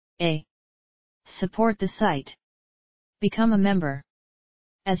A. Support the site. Become a member.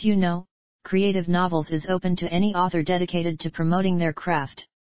 As you know, Creative Novels is open to any author dedicated to promoting their craft.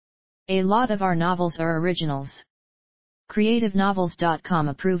 A lot of our novels are originals. CreativeNovels.com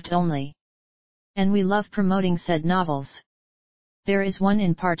approved only. And we love promoting said novels. There is one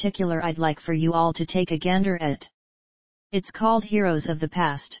in particular I'd like for you all to take a gander at. It's called Heroes of the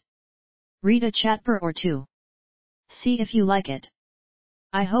Past. Read a chapter or two. See if you like it.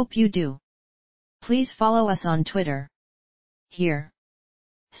 I hope you do. Please follow us on Twitter. Here.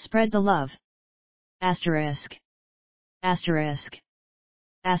 Spread the love. Asterisk. Asterisk.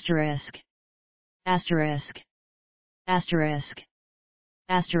 Asterisk. Asterisk. Asterisk.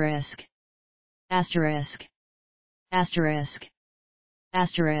 Asterisk. Asterisk. Asterisk.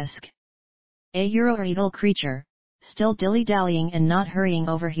 Asterisk. A evil creature, still dilly-dallying and not hurrying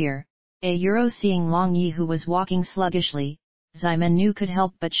over here. Seeing Long Yi, who was walking sluggishly, Ximen Nu could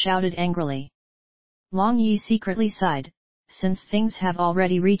help but shouted angrily. Long Yi secretly sighed. Since things have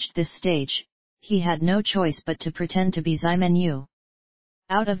already reached this stage, he had no choice but to pretend to be Ximen Nu.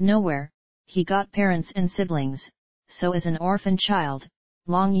 Out of nowhere, he got parents and siblings, so as an orphan child,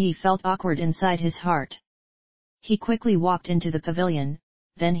 Long Yi felt awkward inside his heart. He quickly walked into the pavilion,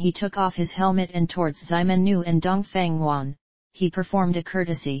 then he took off his helmet and towards Ximen Nu and Dongfang Wan, he performed a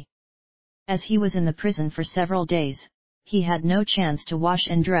courtesy. As he was in the prison for several days, he had no chance to wash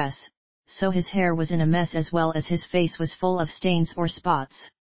and dress, so his hair was in a mess as well as his face was full of stains or spots.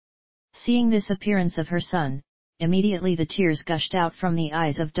 Seeing this appearance of her son, immediately the tears gushed out from the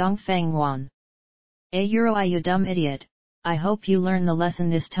eyes of Dongfang Wan. You dumb idiot, I hope you learn the lesson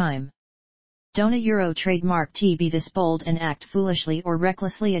this time. Don't trademark T be this bold and act foolishly or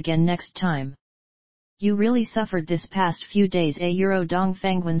recklessly again next time. You really suffered this past few days.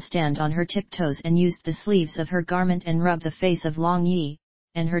 Dongfang Wan stand on her tiptoes and used the sleeves of her garment and rubbed the face of Long Yi,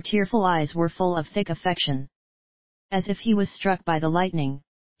 and her tearful eyes were full of thick affection. As if he was struck by the lightning,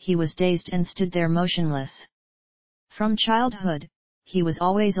 he was dazed and stood there motionless. From childhood, he was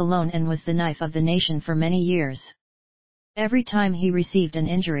always alone and was the knife of the nation for many years. Every time he received an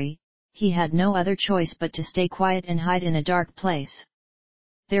injury, he had no other choice but to stay quiet and hide in a dark place.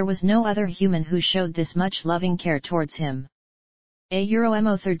 There was no other human who showed this much loving care towards him.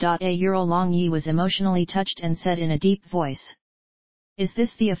 Long Yi was emotionally touched and said in a deep voice. Is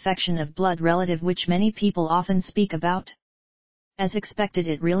this the affection of blood relative which many people often speak about? As expected,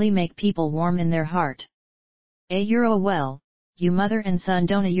 it really make people warm in their heart. Well, you mother and son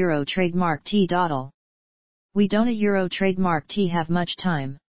don't trademark T. We don't trademark T have much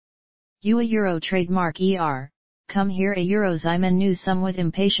time. You trademark come here Ximen Nu somewhat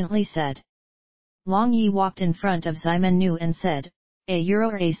impatiently said. Long Yi walked in front of Ximen Nu and said,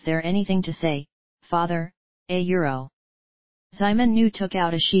 is there anything to say, father, Ximen Nu took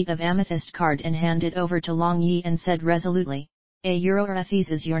out a sheet of amethyst card and handed it over to Long Yi and said resolutely, this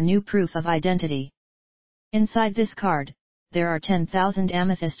is your new proof of identity. Inside this card, there are 10,000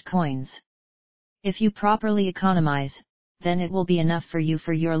 amethyst coins. If you properly economize, then it will be enough for you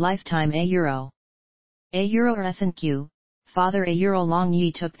for your lifetime. Thank you, father. Long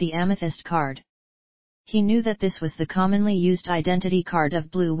Yi took the amethyst card. He knew that this was the commonly used identity card of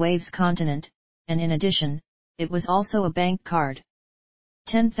Blue Wave's continent, and in addition, it was also a bank card.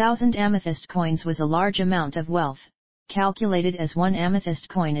 10,000 amethyst coins was a large amount of wealth, calculated as 1 amethyst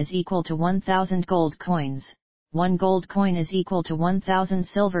coin is equal to 1,000 gold coins, 1 gold coin is equal to 1,000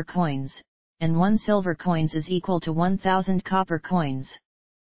 silver coins, and 1 silver coins is equal to 1,000 copper coins.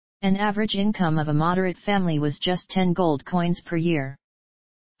 An average income of a moderate family was just 10 gold coins per year.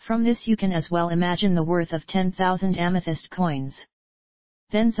 From this you can as well imagine the worth of 10,000 amethyst coins.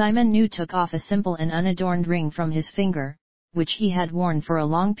 Then Ximen Nu took off a simple and unadorned ring from his finger, which he had worn for a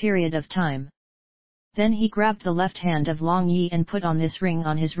long period of time. Then he grabbed the left hand of Long Yi and put on this ring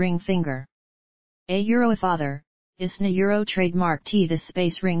on his ring finger. Father, isn't trademark T this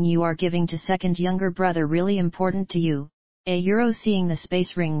space ring you are giving to second younger brother really important to you? Seeing the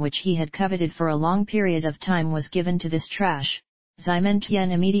space ring which he had coveted for a long period of time was given to this trash, Ximen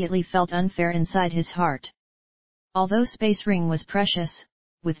Tian immediately felt unfair inside his heart. Although space ring was precious,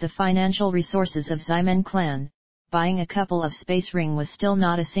 with the financial resources of Ximen clan, buying a couple of space ring was still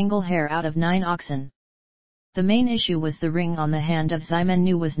not a single hair out of 9 oxen. The main issue was the ring on the hand of Ximen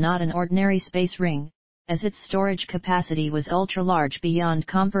Nu was not an ordinary space ring, as its storage capacity was ultra-large beyond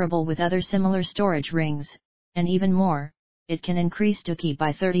comparable with other similar storage rings, and even more, it can increase Ki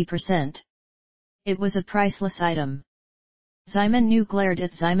by 30%. It was a priceless item. Ximen Nu glared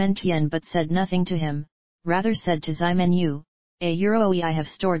at Ximen Tian but said nothing to him, rather said to Ximen Nu, I have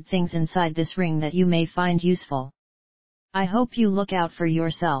stored things inside this ring that you may find useful. I hope you look out for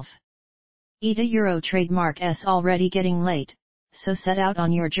yourself. ETA Euro trademark S already getting late, so set out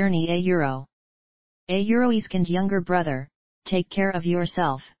on your journey A Euro. A Euro second younger brother, take care of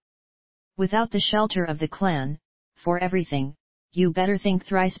yourself. Without the shelter of the clan, for everything, you better think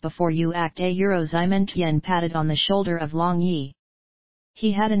thrice before you act. A Euro Ximen Tian patted on the shoulder of Long Yi.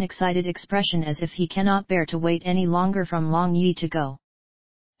 He had an excited expression as if he cannot bear to wait any longer from Long Yi to go.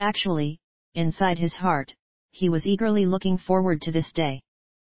 Actually, inside his heart, he was eagerly looking forward to this day.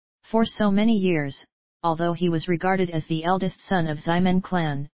 For so many years, although he was regarded as the eldest son of Ximen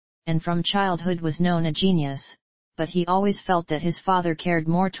clan, and from childhood was known a genius, but he always felt that his father cared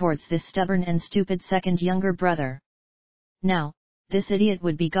more towards this stubborn and stupid second younger brother. Now, this idiot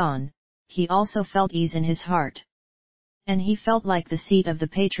would be gone, he also felt ease in his heart. And he felt like the seat of the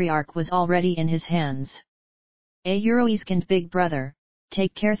patriarch was already in his hands. A Euro second big brother,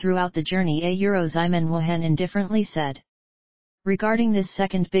 take care throughout the journey. A Euro Ximen Wuhan indifferently said. Regarding this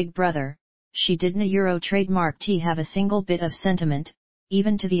second big brother, she didn't Euro trademark T have a single bit of sentiment,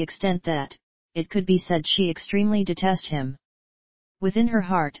 even to the extent that, it could be said she extremely detested him. Within her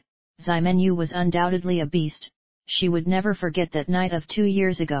heart, Ximen Yu was undoubtedly a beast, she would never forget that night of 2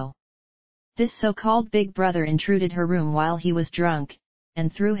 years ago. This so-called big brother intruded her room while he was drunk,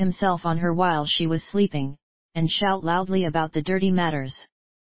 and threw himself on her while she was sleeping, and shout loudly about the dirty matters.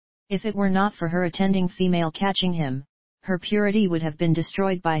 If it were not for her attending female catching him, her purity would have been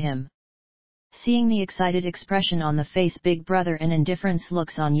destroyed by him. Seeing the excited expression on the face big brother and indifference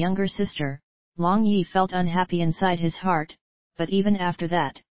looks on younger sister, Long Yi felt unhappy inside his heart, but even after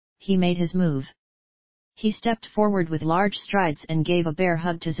that, he made his move. He stepped forward with large strides and gave a bear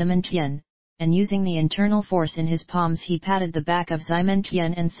hug to Ximen Tian, and using the internal force in his palms he patted the back of Ximen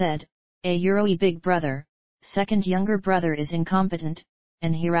Tian and said, A Euro big brother, second younger brother is incompetent,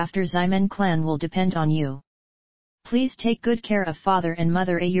 and hereafter Ximen clan will depend on you. Please take good care of father and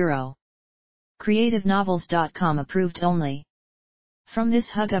mother. A Euro. CreativeNovels.com approved only. From this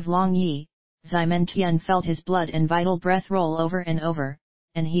hug of Long Yi, Ximen Tian felt his blood and vital breath roll over and over,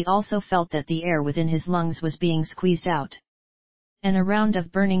 and he also felt that the air within his lungs was being squeezed out. And a round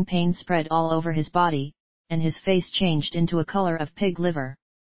of burning pain spread all over his body, and his face changed into a color of pig liver.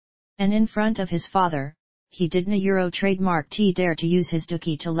 And in front of his father, he didn't Euro trademark T dare to use his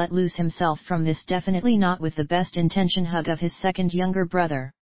duki to let loose himself from this definitely not with the best intention hug of his second younger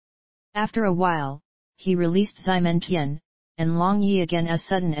brother. After a while, he released Ximen Tian, and Long Yi again as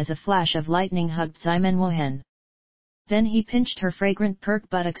sudden as a flash of lightning hugged Ximen Wuhan. Then he pinched her fragrant perk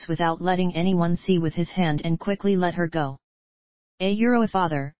buttocks without letting anyone see with his hand and quickly let her go. A Euro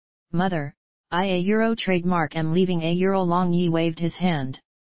father, mother, A Euro trademark am leaving. A Euro Long Yi waved his hand.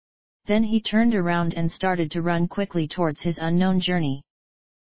 Then he turned around and started to run quickly towards his unknown journey.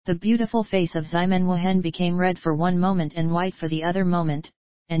 The beautiful face of Ximen Wuhan became red for one moment and white for the other moment,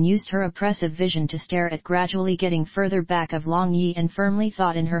 and used her oppressive vision to stare at gradually getting further back of Long Yi and firmly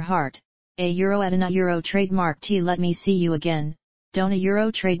thought in her heart, A Euro at an A Euro trademark T let me see you again, don't A Euro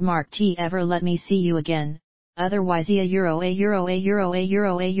trademark T ever let me see you again, otherwise A Euro A Euro A Euro A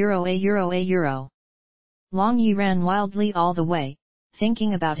Euro A Euro A Euro A Euro. Long Yi ran wildly all the way,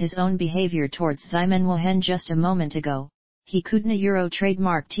 thinking about his own behavior towards Ximen Wuhan just a moment ago. He couldn't A Euro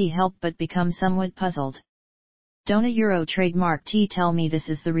trademark T help but become somewhat puzzled. Don't A Euro trademark T tell me this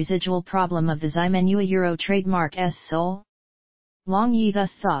is the residual problem of the Ximen Yu A Euro trademark S soul? Long Yi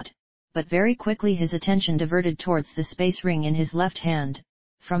thus thought, but very quickly his attention diverted towards the space ring in his left hand.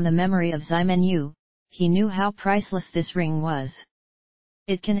 From the memory of Ximen Yu, he knew how priceless this ring was.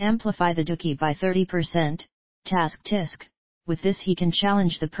 It can amplify the duki by 30%, task tisk. With this he can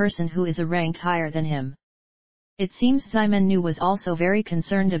challenge the person who is a rank higher than him. It seems Ximen Yu was also very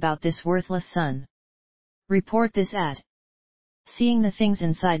concerned about this worthless son. Report this ad. Seeing the things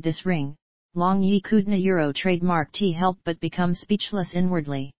inside this ring, Long Yi couldn't A Euro trademark T help but become speechless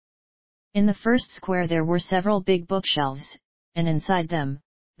inwardly. In the first square there were several big bookshelves, and inside them,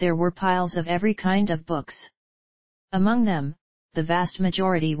 there were piles of every kind of books. Among them, the vast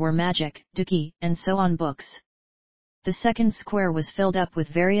majority were magic, duki, and so on books. The second square was filled up with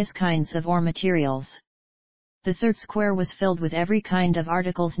various kinds of ore materials. The third square was filled with every kind of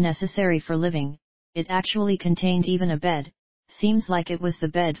articles necessary for living. It actually contained even a bed, seems like it was the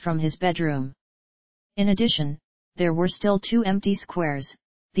bed from his bedroom. In addition, there were still 2 empty squares.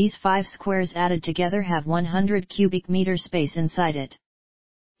 These 5 squares added together have 100 cubic meter space inside it.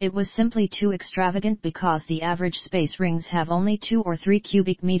 It was simply too extravagant because the average space rings have only 2 or 3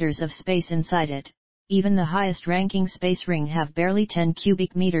 cubic meters of space inside it. Even the highest ranking space ring have barely 10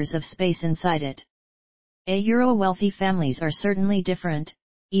 cubic meters of space inside it. A Euro wealthy families are certainly different,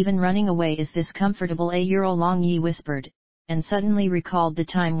 even running away is this comfortable. A Euro Long Yi whispered, and suddenly recalled the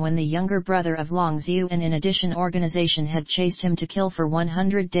time when the younger brother of Long Xiu and in addition organization had chased him to kill for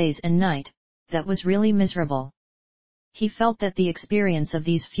 100 days and night. That was really miserable. He felt that the experience of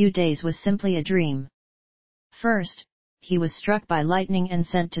these few days was simply a dream. First, he was struck by lightning and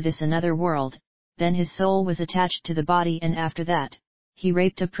sent to this another world, then his soul was attached to the body and after that, he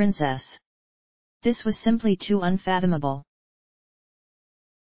raped a princess. This was simply too unfathomable.